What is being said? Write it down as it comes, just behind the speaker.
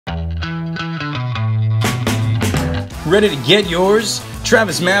Ready to get yours?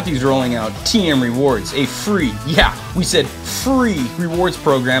 TravisMathew's rolling out TM Rewards, a free, yeah, we said free rewards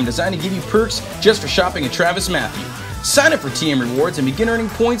program designed to give you perks just for shopping at TravisMathew. Sign up for TM Rewards and begin earning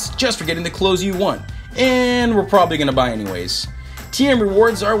points just for getting the clothes you want. And we're probably going to buy anyways. TM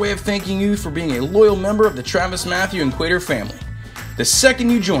Rewards are our way of thanking you for being a loyal member of the TravisMathew and Quater family. The second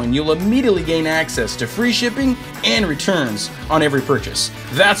you join, you'll immediately gain access to free shipping and returns on every purchase.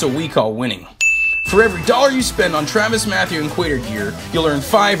 That's what we call winning. For every dollar you spend on TravisMathew and Quater gear, you'll earn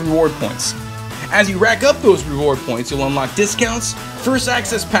 5 reward points. As you rack up those reward points, you'll unlock discounts, first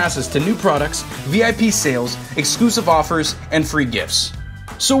access passes to new products, VIP sales, exclusive offers, and free gifts.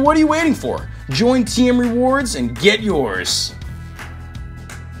 So what are you waiting for? Join TM Rewards and get yours!